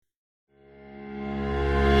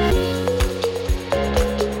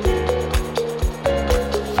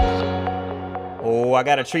I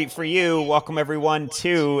got a treat for you. Welcome, everyone,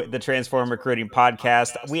 to the Transform Recruiting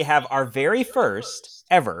Podcast. We have our very first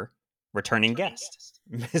ever returning guest.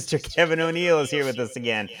 Mr. Kevin O'Neill is here with us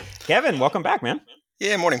again. Kevin, welcome back, man.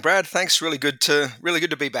 Yeah, morning, Brad. Thanks. Really good to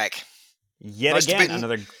be back. Yet Nice to again, be.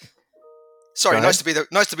 another. Go Sorry, ahead.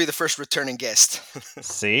 nice to be the first returning guest.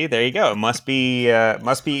 See, there you go. It must be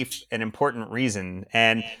an important reason,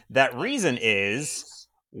 and that reason is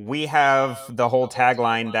we have the whole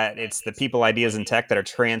tagline that it's the people, ideas, and tech that are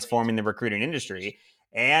transforming the recruiting industry,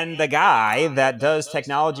 and the guy that does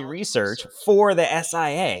technology research for the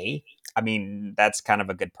SIA. I mean, that's kind of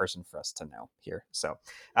a good person for us to know here. So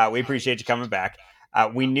we appreciate you coming back. I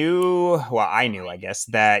knew, I guess,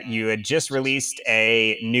 that you had just released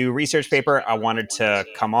a new research paper. I wanted to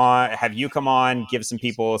have you come on, give some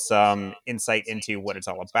people some insight into what it's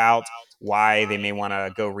all about, why they may want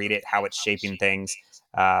to go read it, how it's shaping things.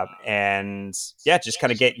 And yeah, just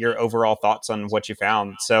kind of get your overall thoughts on what you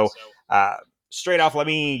found. So, straight off, let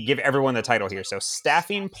me give everyone the title here. So,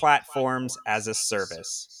 Staffing Platforms as a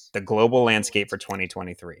Service, the Global Landscape for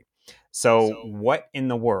 2023. So, what in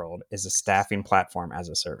the world is a staffing platform as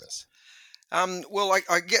a service? I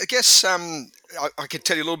guess I could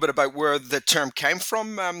tell you a little bit about where the term came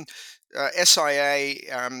from. SIA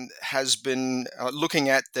has been looking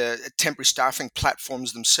at the temporary staffing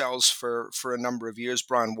platforms themselves for a number of years.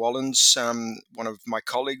 Brian Wallens, one of my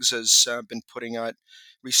colleagues, has been putting out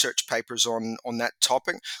research papers on that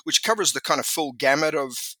topic, which covers the kind of full gamut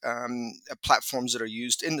of platforms that are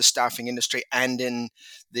used in the staffing industry and in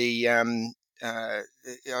the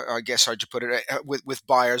I guess how'd you put it, with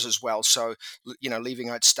buyers as well. So, leaving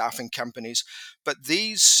out staffing companies. But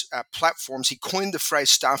these platforms, he coined the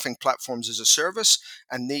phrase staffing platforms as a service,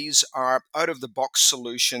 and these are out-of-the-box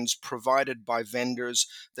solutions provided by vendors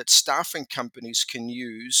that staffing companies can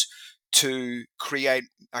use to create,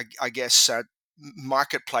 I guess,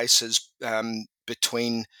 marketplaces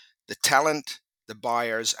between the talent, the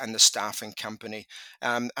buyers, and the staffing company.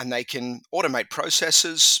 And they can automate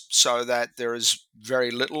processes so that there is very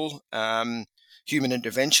little human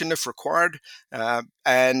intervention if required. The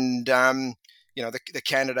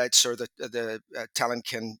candidates or the talent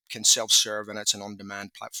can self-serve, and it's an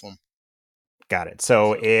on-demand platform. Got it.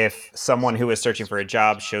 So if someone who is searching for a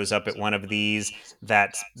job shows up at one of these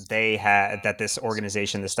that this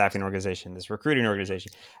organization, this staffing organization, this recruiting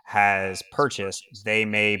organization has purchased, they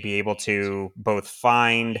may be able to both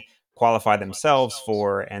find, qualify themselves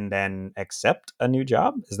for, and then accept a new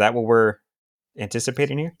job. Is that what we're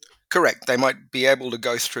anticipating here? Correct. They might be able to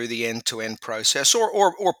go through the end-to-end process,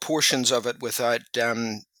 or portions of it without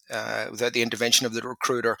the intervention of the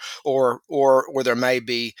recruiter, or there may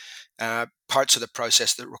be parts of the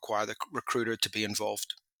process that require the recruiter to be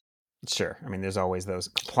involved. Sure. I mean, there's always those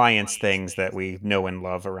compliance things that we know and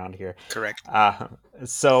love around here. Correct.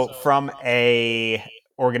 So from a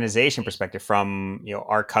organization perspective, from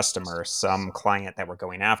our customer, some client that we're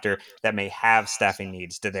going after that may have staffing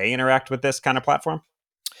needs, do they interact with this kind of platform?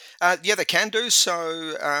 Yeah, they can do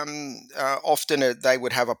so. Often they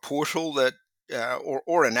would have a portal that,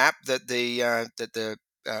 or an app that the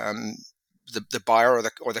buyer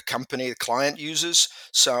or the company, the client uses.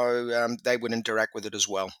 So they would interact with it as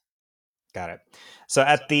well. Got it. So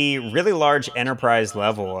at the really large enterprise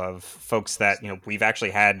level of folks that we've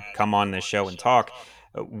actually had come on this show and talk,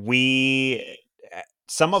 we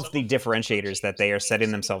some of the differentiators that they are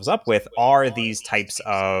setting themselves up with are these types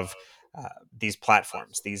of these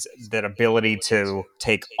platforms, that ability to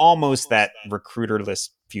take almost that recruiterless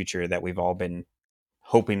future that we've all been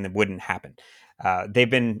hoping that wouldn't happen. They've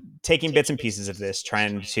been taking bits and pieces of this,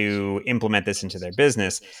 trying to implement this into their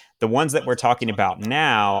business. The ones that we're talking about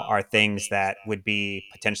now are things that would be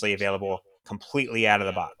potentially available completely out of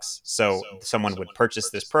the box. So someone would purchase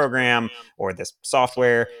this program or this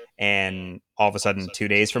software, and all of a sudden, 2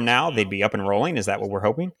 days from now, they'd be up and rolling. Is that what we're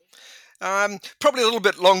hoping? Probably a little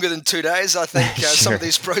bit longer than 2 days. I think some Sure. of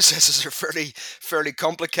these processes are fairly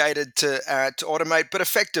complicated to automate, but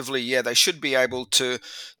effectively, yeah, they should be able to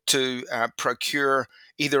procure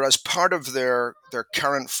either as part of their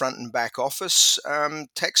current front and back office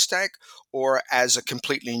tech stack, or as a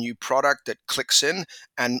completely new product that clicks in,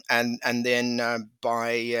 and then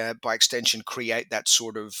by extension create that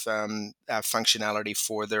sort of functionality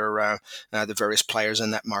for the various players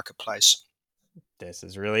in that marketplace. This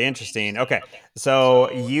is really interesting. Okay.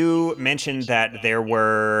 So you mentioned that there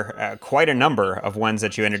were quite a number of ones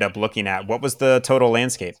that you ended up looking at. What was the total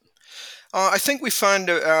landscape? I think we found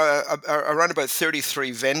around about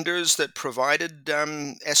 33 vendors that provided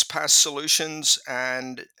SPAS solutions,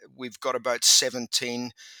 and we've got about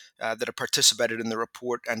 17 that have participated in the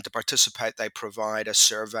report. And to participate, they provide a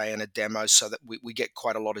survey and a demo so that we get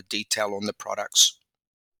quite a lot of detail on the products.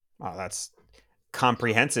 Oh, that's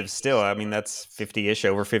comprehensive still. I mean, that's 50-ish,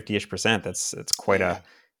 over 50-ish%. That's quite Yeah.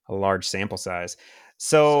 a large sample size.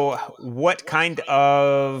 So, what kind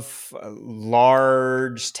of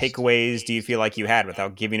large takeaways do you feel like you had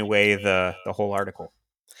without giving away the whole article?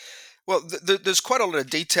 Well, there's quite a lot of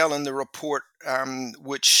detail in the report,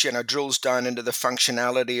 which drills down into the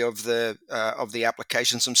functionality of the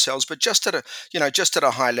applications themselves. But just at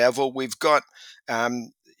a high level, we've got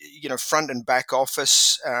front and back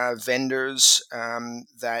office vendors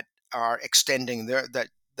that are extending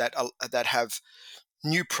that have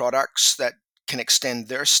new products that can extend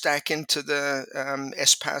their stack into the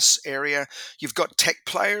SPAS area. You've got tech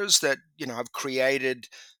players that have created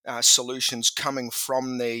solutions coming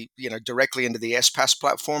from the directly into the SPAS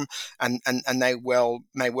platform, and they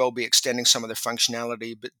may well be extending some of the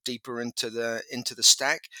functionality a bit deeper into the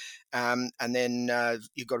stack. And then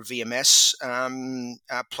you've got a VMS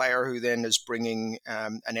player who then is bringing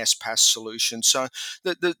an SPAS solution. So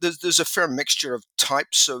there's a fair mixture of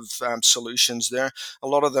types of solutions there. A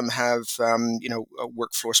lot of them have a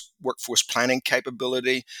workforce planning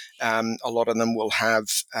capability. A lot of them will have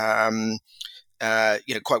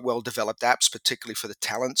quite well developed apps, particularly for the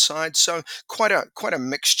talent side. So quite a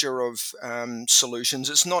mixture of solutions.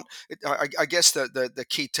 It's not. I guess the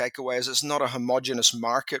key takeaway is it's not a homogenous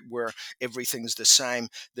market where everything's the same.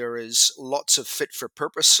 There is lots of fit for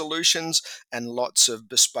purpose solutions and lots of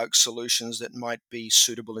bespoke solutions that might be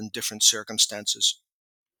suitable in different circumstances.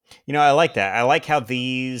 I like that. I like how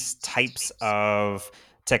these types of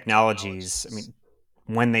technologies, I mean,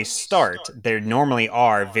 when they start, they normally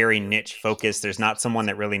are very niche focused. There's not someone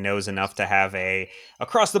that really knows enough to have a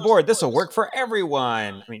across the board, this will work for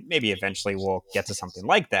everyone. I mean, maybe eventually we'll get to something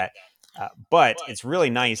like that. But it's really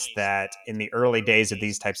nice that in the early days of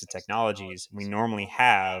these types of technologies, we normally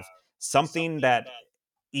have something that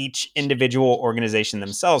each individual organization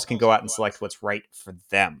themselves can go out and select what's right for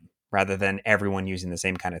them rather than everyone using the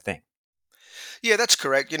same kind of thing. Yeah, that's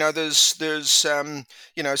correct. There's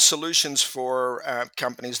solutions for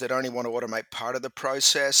companies that only want to automate part of the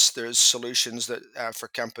process. There's solutions that for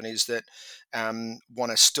companies that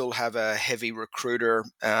want to still have a heavy recruiter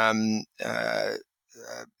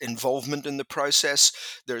involvement in the process.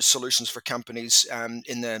 There's solutions for companies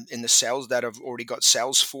in the sales that have already got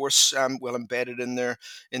Salesforce well embedded in their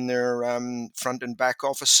front and back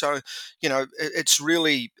office. So it's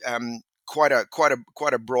really quite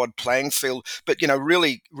a broad playing field, but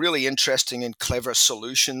really interesting and clever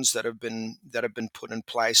solutions that have been put in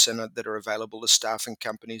place and that are available to staffing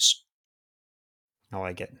companies. I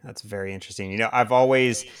like it. That's very interesting. I've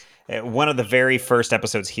always, one of the very first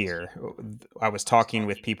episodes here, I was talking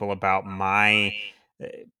with people about my uh,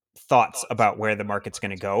 thoughts about where the market's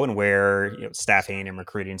going to go and where staffing and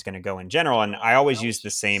recruiting is going to go in general. And I always use the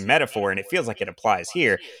same metaphor, and it feels like it applies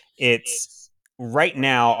here. It's right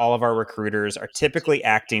now, all of our recruiters are typically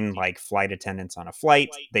acting like flight attendants on a flight.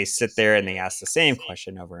 They sit there and they ask the same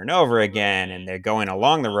question over and over again, and they're going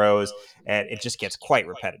along the rows, and it just gets quite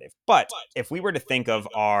repetitive. But if we were to think of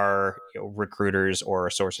our recruiters or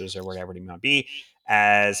sources or whatever it might be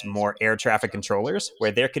as more air traffic controllers,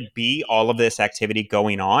 where there could be all of this activity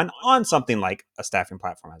going on something like a staffing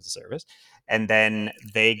platform as a service, and then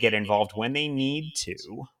they get involved when they need to,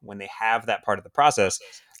 when they have that part of the process.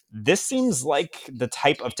 This seems like the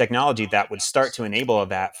type of technology that would start to enable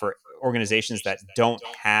that for organizations that don't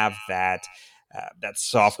have that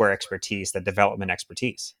software expertise, that development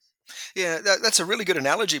expertise. Yeah, that's a really good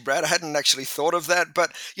analogy, Brad. I hadn't actually thought of that,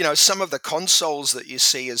 but some of the consoles that you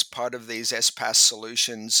see as part of these SPAS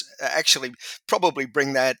solutions actually probably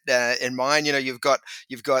bring that in mind. You've got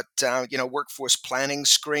workforce planning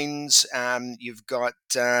screens. You've got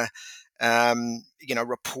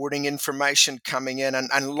reporting information coming in,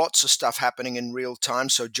 and lots of stuff happening in real time.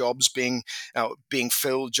 So jobs being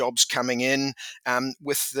filled, jobs coming in,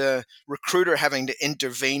 with the recruiter having to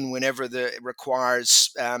intervene whenever it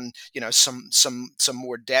requires some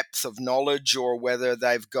more depth of knowledge, or whether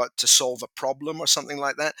they've got to solve a problem or something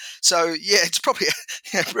like that. So yeah, it's probably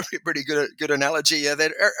a pretty good analogy. Yeah,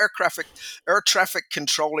 that air traffic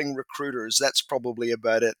controlling recruiters. That's probably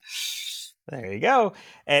about it. There you go.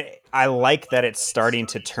 And I like that it's starting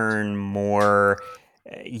to turn more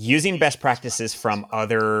using best practices from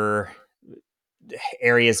other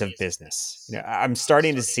areas of business. I'm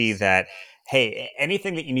starting to see that, hey,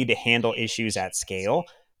 anything that you need to handle issues at scale,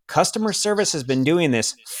 Customer service has been doing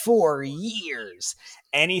this for years.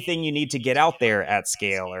 Anything you need to get out there at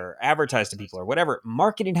scale or advertise to people or whatever,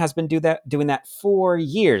 marketing has been doing that for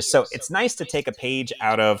years. So it's nice to take a page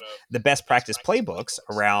out of the best practice playbooks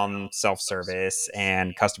around self-service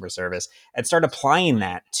and customer service and start applying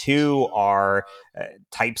that to our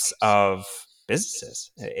types of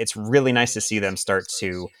businesses. It's really nice to see them start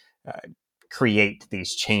to uh, create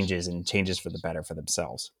these changes and changes for the better for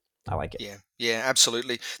themselves. I like it. Yeah, yeah,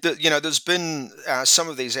 absolutely. There's been some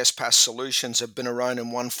of these SPAS solutions have been around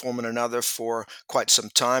in one form and another for quite some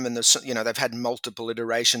time, and they've had multiple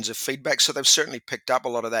iterations of feedback, so they've certainly picked up a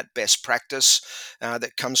lot of that best practice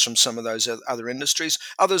that comes from some of those other industries.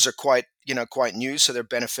 Others are quite new, so they're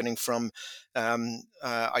benefiting from,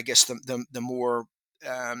 I guess, the more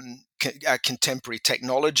contemporary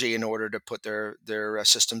technology in order to put their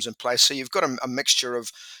systems in place. So you've got a mixture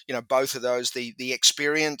of both of those, the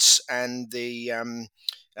experience and the and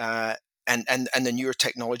the newer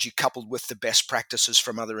technology coupled with the best practices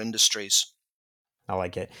from other industries. I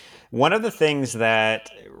like it. One of the things that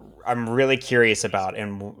I'm really curious about,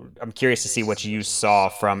 and I'm curious to see what you saw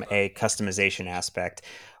from a customization aspect.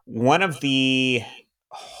 One of the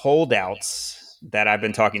holdouts that I've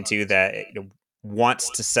been talking to that wants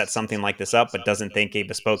to set something like this up, but doesn't think a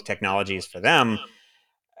bespoke technology is for them.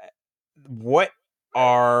 What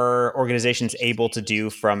are organizations able to do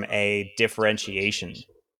from a differentiation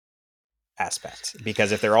aspect?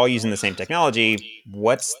 Because if they're all using the same technology,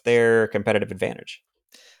 what's their competitive advantage?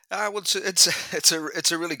 Well,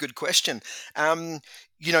 it's a really good question. Um,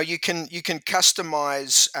 you can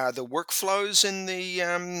customize the workflows in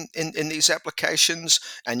in these applications,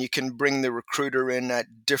 and you can bring the recruiter in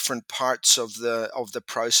at different parts of the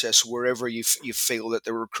process wherever you feel that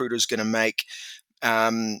the recruiter is going to make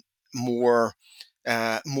um, more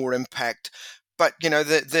more impact. But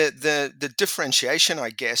the differentiation, I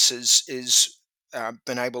guess, is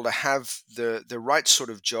been able to have the right sort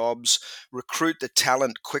of jobs, recruit the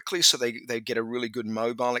talent quickly, so they get a really good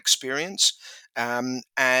mobile experience,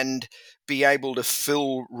 and be able to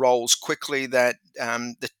fill roles quickly that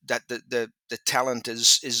the talent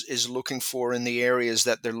is looking for in the areas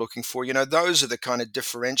that they're looking for. Those are the kind of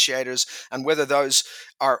differentiators, and whether those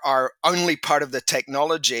are only part of the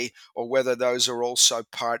technology or whether those are also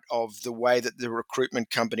part of the way that the recruitment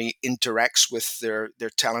company interacts with their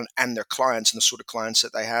talent and their clients and the sort of clients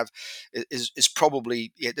that they have is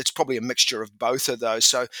probably it's probably a mixture of both of those.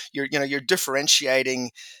 So you're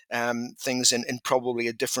differentiating things in probably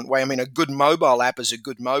a different way. I mean, a good mobile app is a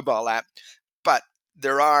good mobile app, but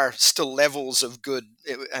there are still levels of good,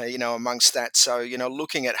 amongst that. So,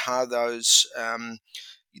 looking at how those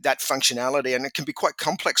that functionality, and it can be quite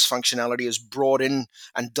complex functionality, is brought in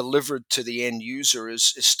and delivered to the end user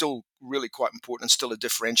is still really quite important and still a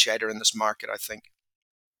differentiator in this market, I think.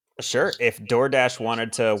 Sure. If DoorDash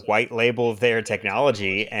wanted to white label their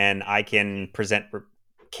technology and I can present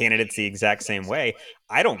candidates the exact same way,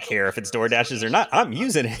 I don't care if it's DoorDash's or not. I'm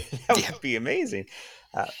using it. That Yeah. would be amazing.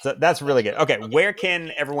 So that's really good. Okay. Where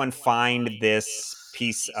can everyone find this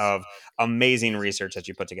piece of amazing research that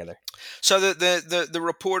you put together? So the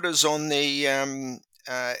report is on the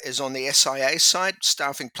SIA site,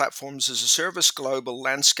 Staffing Platforms as a Service Global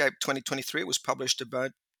Landscape 2023. It was published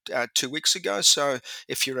about 2 weeks ago. So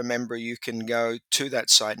if you're a member, you can go to that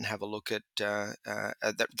site and have a look at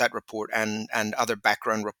that report and other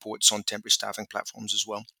background reports on temporary staffing platforms as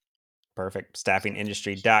well. Perfect.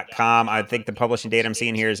 Staffingindustry.com. I think the publishing date I'm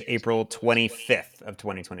seeing here is April 25th of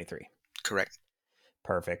 2023. Correct.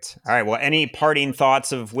 Perfect. All right. Well, any parting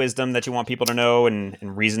thoughts of wisdom that you want people to know and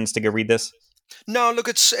reasons to go read this? No, look,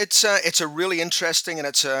 it's a really interesting and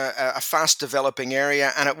it's a fast developing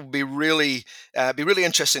area, and it will be really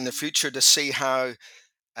interesting in the future to see how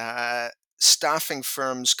uh, staffing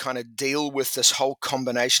firms kind of deal with this whole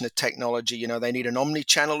combination of technology. They need an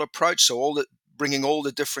omni-channel approach, so bringing all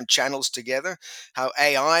the different channels together. How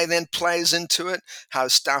AI then plays into it, how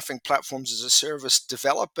staffing platforms as a service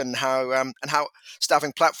develop, and how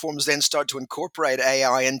staffing platforms then start to incorporate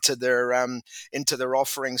AI into their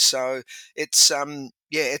offerings. So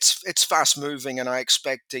yeah, it's fast moving, and I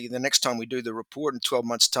expect the next time we do the report in 12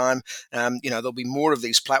 months' time, there'll be more of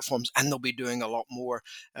these platforms, and they'll be doing a lot more.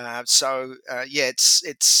 Yeah, it's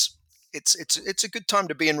a good time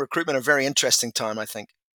to be in recruitment. A very interesting time, I think.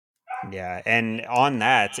 Yeah, and on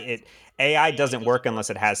that, AI doesn't work unless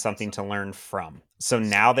it has something to learn from. So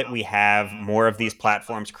now that we have more of these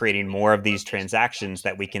platforms creating more of these transactions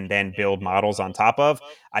that we can then build models on top of,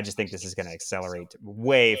 I just think this is going to accelerate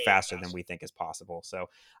way faster than we think is possible. So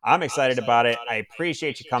I'm excited about it. I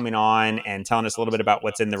appreciate you coming on and telling us a little bit about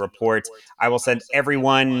what's in the report. I will send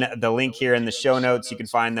everyone the link here in the show notes. You can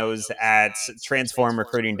find those at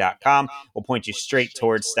transformrecruiting.com. We'll point you straight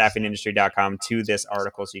towards staffingindustry.com to this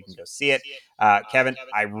article so you can go see it. Kevin,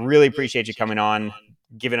 I really appreciate you coming on,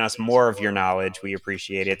 giving us more of your knowledge. We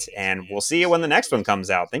appreciate it. And we'll see you when the next one comes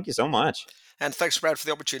out. Thank you so much. And thanks, Brad, for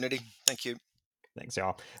the opportunity. Thank you. Thanks,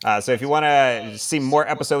 y'all. So if you want to see more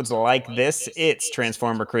episodes like this, it's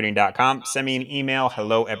transformrecruiting.com. Send me an email,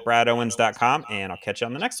 hello@bradowens.com, and I'll catch you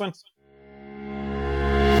on the next one.